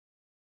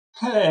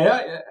Hey,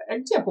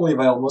 I can't believe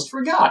I almost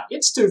forgot.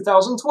 It's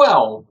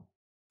 2012.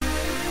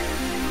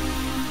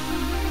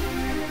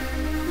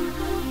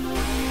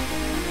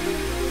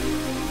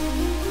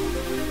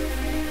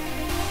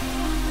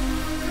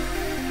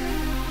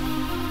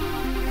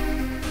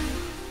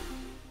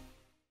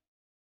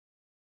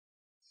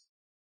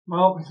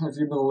 Well, if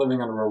you've been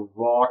living under a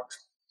rock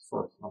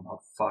for about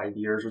 5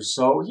 years or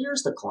so,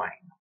 here's the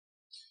claim.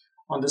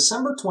 On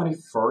December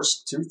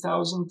 21st,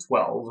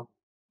 2012,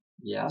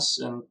 yes,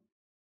 in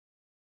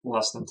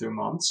less than 2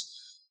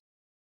 months,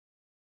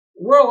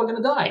 we're all going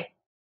to die.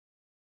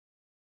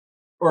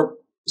 Or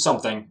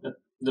something. It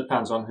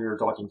depends on who you're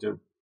talking to.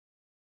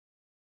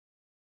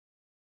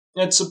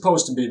 It's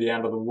supposed to be the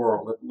end of the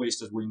world, at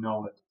least as we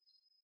know it.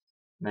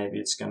 Maybe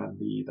it's going to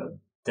be the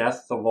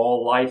death of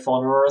all life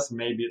on Earth.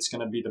 Maybe it's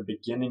going to be the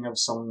beginning of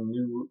some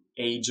new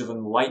age of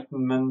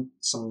enlightenment,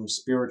 some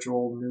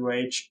spiritual new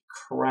age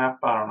crap.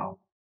 I don't know.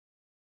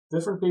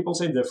 Different people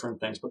say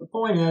different things, but the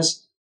point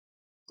is,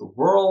 the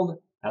world,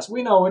 as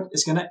we know it,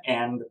 is going to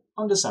end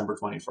on December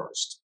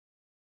 21st.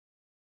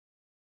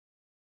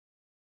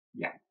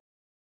 Yeah,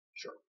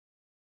 sure.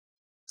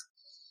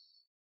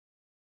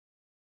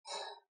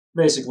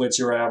 Basically, it's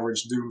your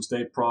average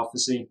doomsday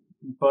prophecy,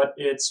 but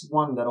it's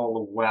one that all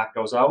the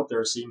wackos out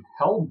there seem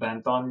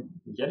hell-bent on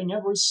getting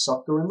every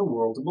sucker in the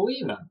world to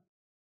believe in.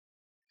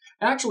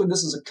 Actually,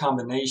 this is a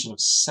combination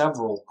of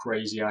several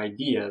crazy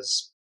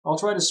ideas. I'll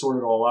try to sort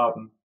it all out,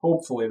 and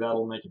hopefully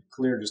that'll make it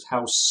clear just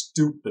how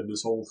stupid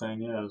this whole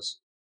thing is.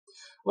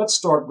 Let's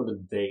start with a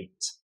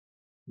date.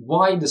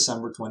 Why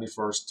December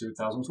 21st,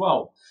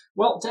 2012?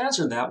 Well, to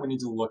answer that, we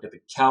need to look at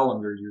the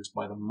calendar used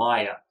by the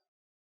Maya,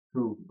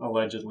 who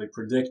allegedly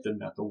predicted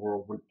that the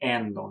world would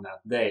end on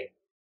that day.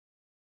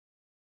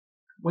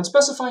 When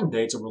specifying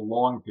dates over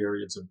long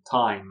periods of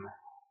time,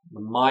 the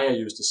Maya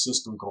used a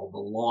system called the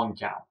long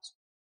count.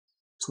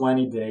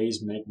 20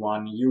 days make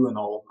one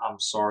Uinal. I'm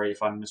sorry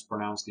if I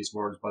mispronounced these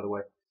words, by the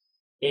way.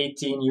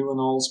 18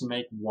 Uinals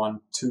make one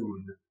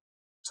tune.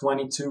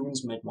 20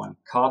 tunes make one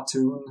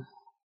Katun.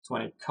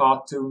 20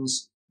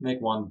 Katuns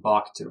make one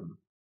Baktun.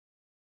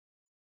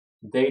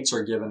 Dates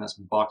are given as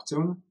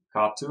Baktun,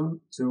 Katun,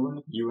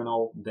 Tun,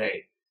 Uinal,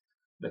 Day.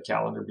 The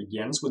calendar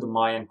begins with the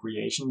Mayan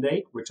creation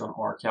date, which on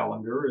our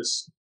calendar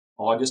is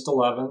August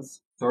 11th,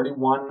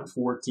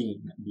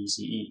 3114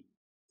 BCE.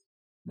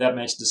 That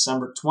makes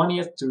December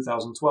 20th,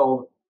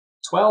 2012,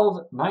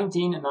 12,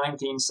 19,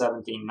 19,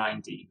 17,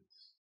 19.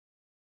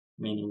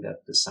 Meaning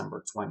that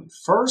December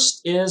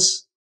 21st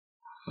is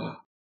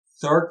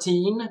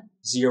 13,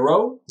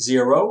 0,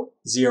 0,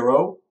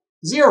 0,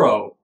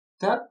 0.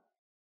 That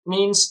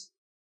means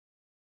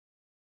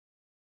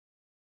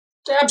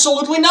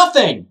absolutely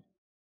nothing.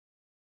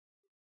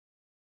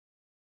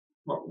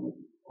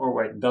 Or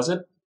wait, does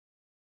it?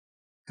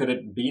 Could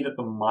it be that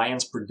the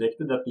Mayans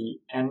predicted that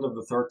the end of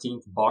the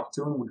 13th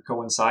Baktun would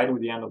coincide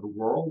with the end of the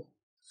world?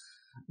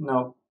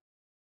 No.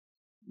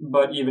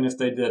 But even if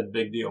they did,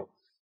 big deal.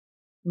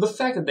 The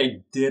fact that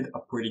they did a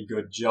pretty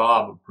good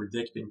job of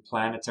predicting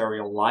planetary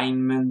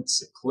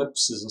alignments,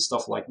 eclipses, and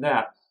stuff like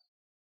that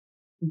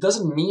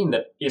doesn't mean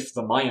that if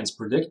the Mayans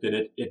predicted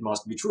it, it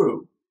must be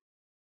true.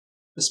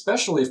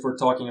 Especially if we're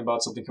talking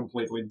about something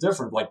completely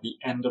different, like the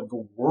end of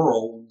the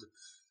world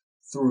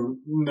through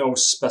no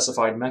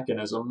specified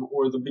mechanism,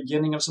 or the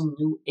beginning of some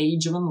new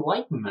age of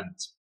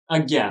enlightenment.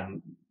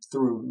 Again,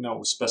 through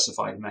no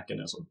specified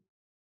mechanism.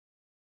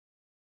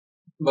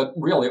 But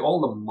really, all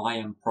the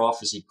Mayan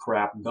prophecy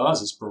crap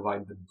does is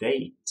provide the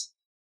date.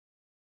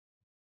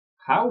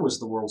 How was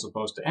the world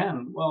supposed to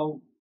end?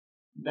 Well,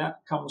 that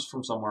comes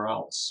from somewhere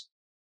else.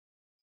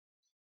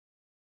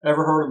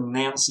 Ever heard of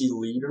Nancy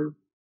Leader?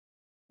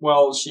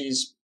 Well,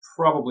 she's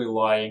probably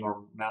lying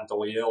or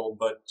mentally ill,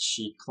 but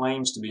she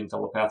claims to be in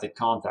telepathic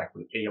contact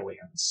with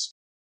aliens.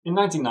 In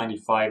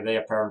 1995, they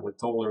apparently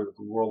told her that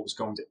the world was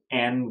going to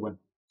end when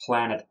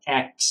Planet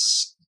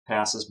X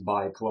passes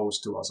by close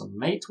to us on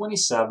May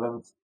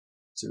 27th,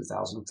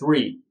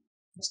 2003.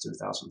 As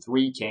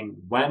 2003 came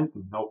and went,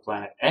 and no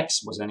Planet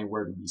X was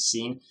anywhere to be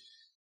seen,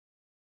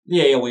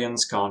 the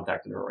aliens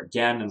contacted her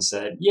again and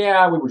said,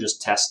 yeah, we were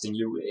just testing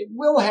you. It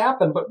will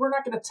happen, but we're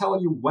not going to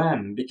tell you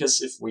when,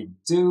 because if we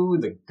do,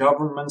 the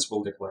governments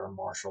will declare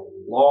martial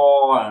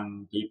law,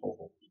 and people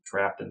will be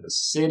trapped in the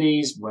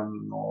cities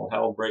when all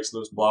hell breaks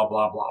loose, blah,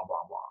 blah, blah,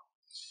 blah, blah.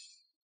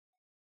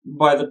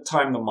 By the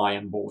time the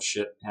Mayan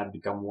bullshit had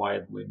become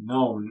widely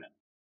known,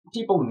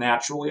 people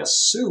naturally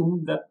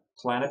assumed that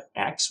Planet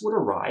X would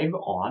arrive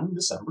on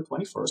December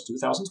 21st,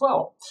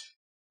 2012.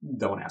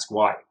 Don't ask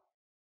why.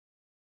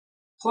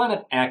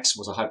 Planet X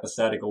was a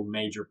hypothetical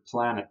major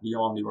planet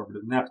beyond the orbit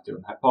of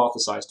Neptune,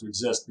 hypothesized to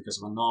exist because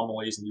of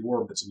anomalies in the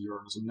orbits of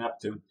Uranus and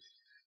Neptune.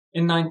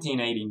 In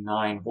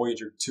 1989,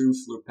 Voyager 2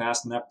 flew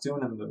past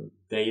Neptune, and the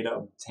data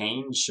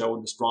obtained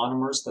showed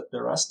astronomers that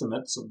their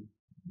estimates of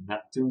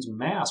Neptune's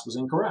mass was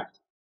incorrect.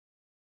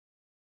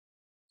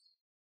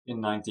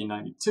 In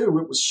 1992,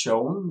 it was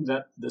shown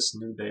that this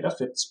new data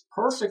fits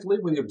perfectly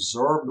with the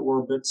observed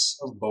orbits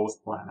of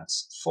both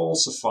planets,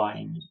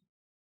 falsifying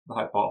the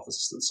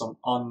hypothesis that some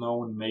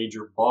unknown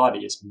major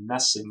body is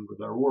messing with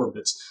their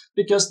orbits,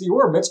 because the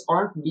orbits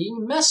aren't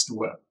being messed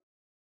with.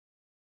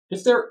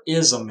 If there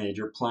is a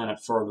major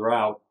planet further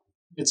out,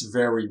 it's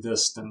very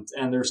distant,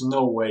 and there's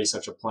no way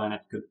such a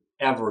planet could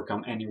ever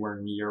come anywhere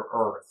near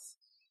Earth.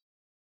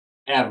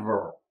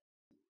 Ever.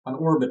 An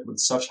orbit with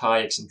such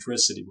high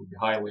eccentricity would be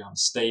highly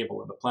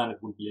unstable, and the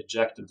planet would be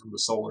ejected from the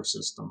solar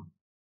system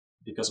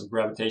because of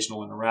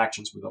gravitational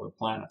interactions with other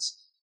planets.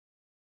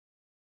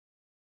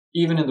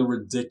 Even in the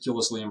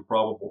ridiculously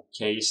improbable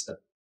case that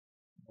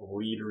the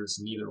leader is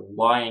neither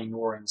lying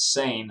nor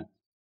insane,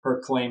 her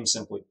claim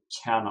simply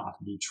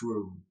cannot be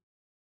true.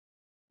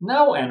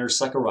 Now enters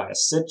Zecharia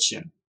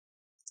Sitchin,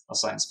 a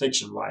science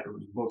fiction writer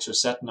whose books are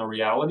set in a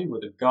reality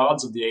where the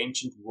gods of the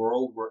ancient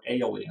world were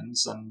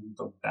aliens and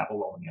the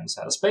Babylonians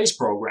had a space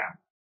program.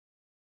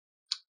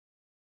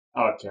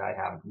 Okay, I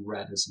haven't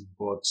read his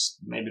books.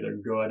 Maybe they're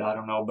good, I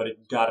don't know, but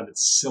it got a bit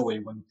silly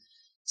when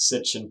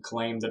Sitchin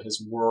claimed that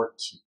his work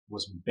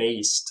was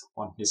based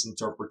on his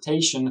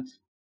interpretation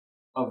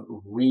of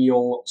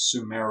real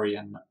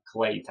Sumerian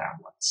clay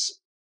tablets.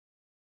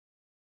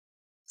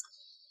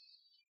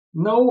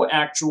 No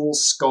actual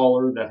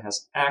scholar that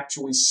has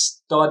actually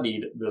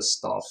studied this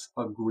stuff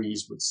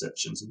agrees with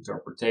Sitchin's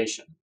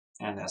interpretation.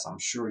 And as I'm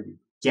sure you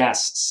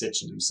guessed,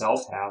 Sitchin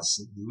himself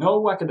has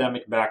no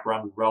academic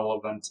background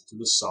relevant to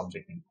the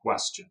subject in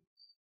question.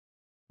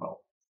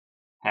 Well,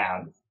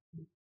 had.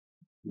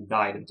 He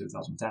died in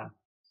 2010.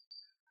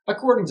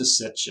 According to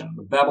Sitchin,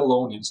 the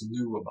Babylonians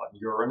knew about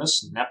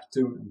Uranus,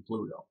 Neptune, and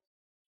Pluto.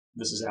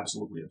 This is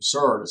absolutely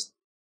absurd, as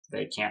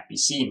they can't be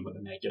seen with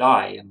the naked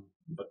eye, and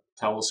the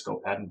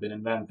telescope hadn't been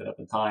invented at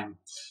the time.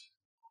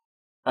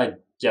 I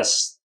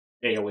guess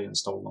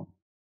aliens told them.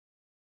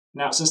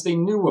 Now, since they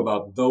knew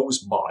about those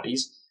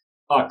bodies,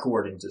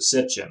 according to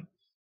Sitchin,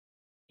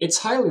 it's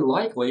highly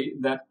likely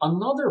that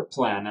another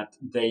planet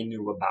they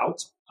knew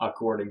about,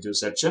 according to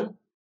Sitchin,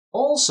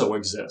 also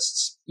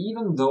exists,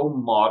 even though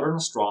modern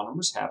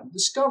astronomers haven't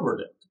discovered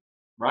it,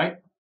 right?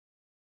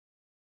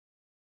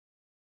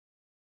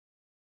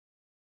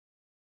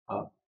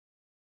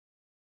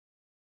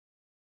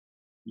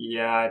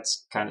 Yeah,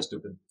 it's kind of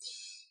stupid.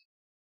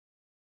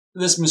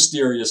 This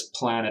mysterious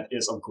planet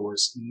is, of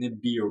course,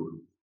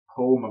 Nibiru,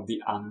 home of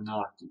the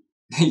Anunnaki.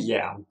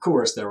 Yeah, of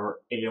course there are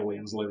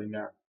aliens living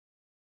there.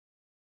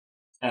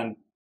 And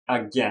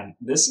again,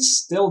 this is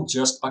still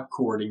just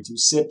according to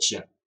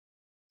Sitchin.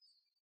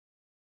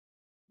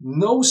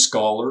 No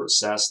scholar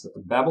says that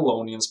the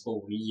Babylonians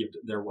believed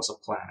there was a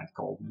planet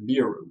called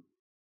Nibiru.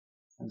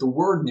 And the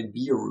word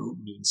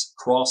Nibiru means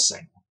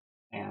crossing,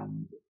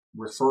 and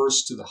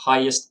refers to the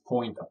highest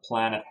point a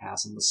planet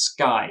has in the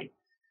sky,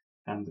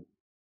 and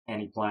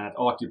any planet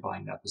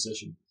occupying that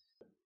position.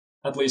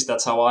 At least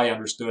that's how I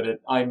understood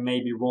it. I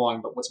may be wrong,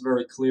 but what's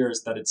very clear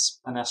is that it's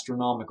an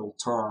astronomical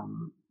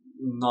term,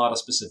 not a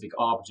specific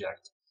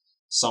object.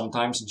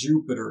 Sometimes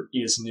Jupiter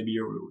is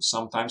Nibiru,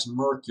 sometimes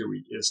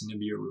Mercury is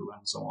Nibiru,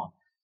 and so on.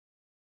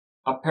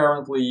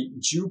 Apparently,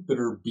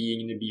 Jupiter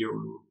being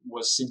Nibiru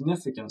was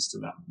significance to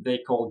them. They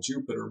called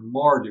Jupiter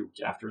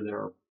Marduk after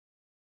their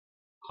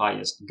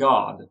highest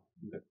god,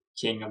 the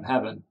king of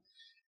heaven.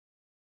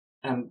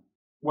 And,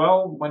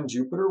 well, when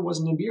Jupiter was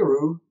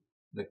Nibiru,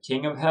 the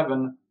king of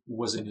heaven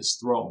was in his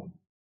throne.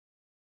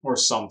 Or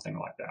something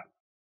like that.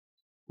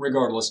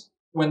 Regardless,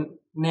 when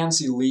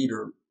Nancy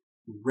Leader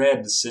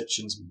read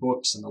Sitchin's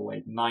books in the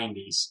late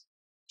 90s,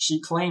 she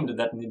claimed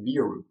that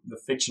Nibiru, the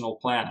fictional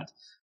planet,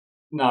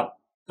 not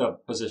the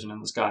position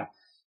in the sky,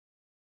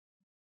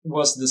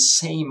 was the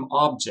same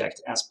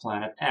object as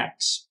Planet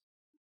X.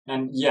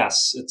 And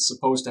yes, it's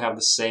supposed to have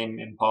the same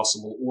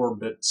impossible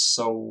orbit,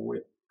 so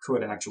it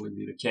could actually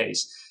be the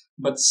case.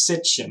 But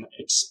Sitchin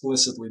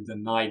explicitly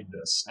denied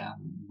this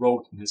and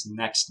wrote in his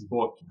next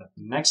book that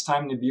the next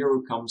time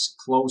Nibiru comes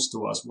close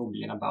to us will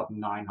be in about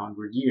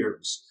 900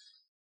 years.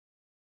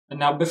 And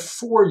now,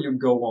 before you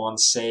go on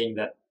saying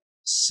that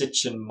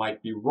Sitchin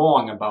might be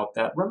wrong about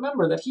that,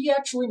 remember that he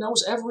actually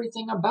knows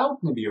everything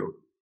about Nibiru.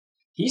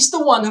 He's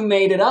the one who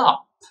made it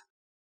up.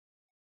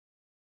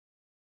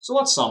 So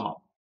let's sum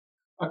up.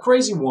 A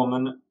crazy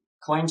woman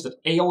claims that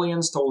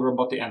aliens told her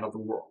about the end of the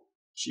world.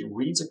 She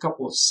reads a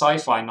couple of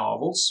sci-fi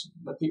novels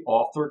that the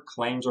author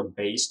claims are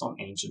based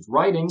on ancient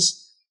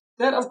writings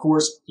that, of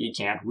course, he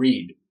can't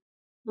read.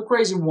 The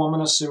crazy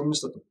woman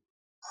assumes that the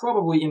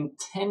probably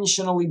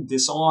intentionally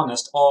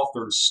dishonest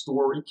author's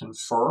story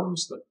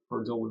confirms that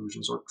her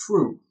delusions are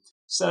true.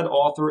 Said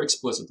author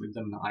explicitly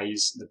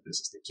denies that this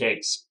is the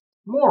case.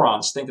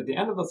 Morons think that the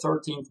end of the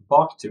 13th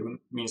Baktun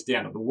means the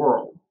end of the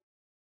world.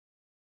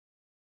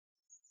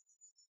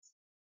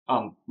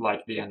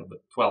 Unlike the end of the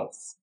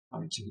 12th. I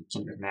mean,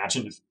 can you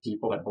imagine if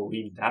people had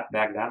believed that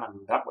back then? I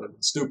mean, that would have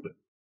been stupid.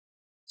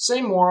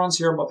 Same morons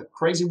hear about the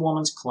crazy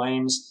woman's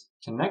claims,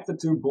 connect the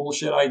two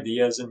bullshit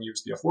ideas, and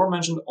use the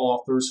aforementioned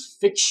author's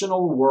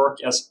fictional work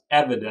as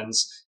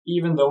evidence,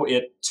 even though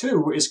it,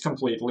 too, is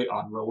completely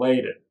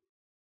unrelated.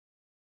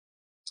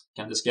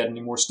 Can this get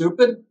any more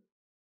stupid?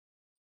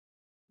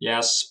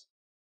 Yes.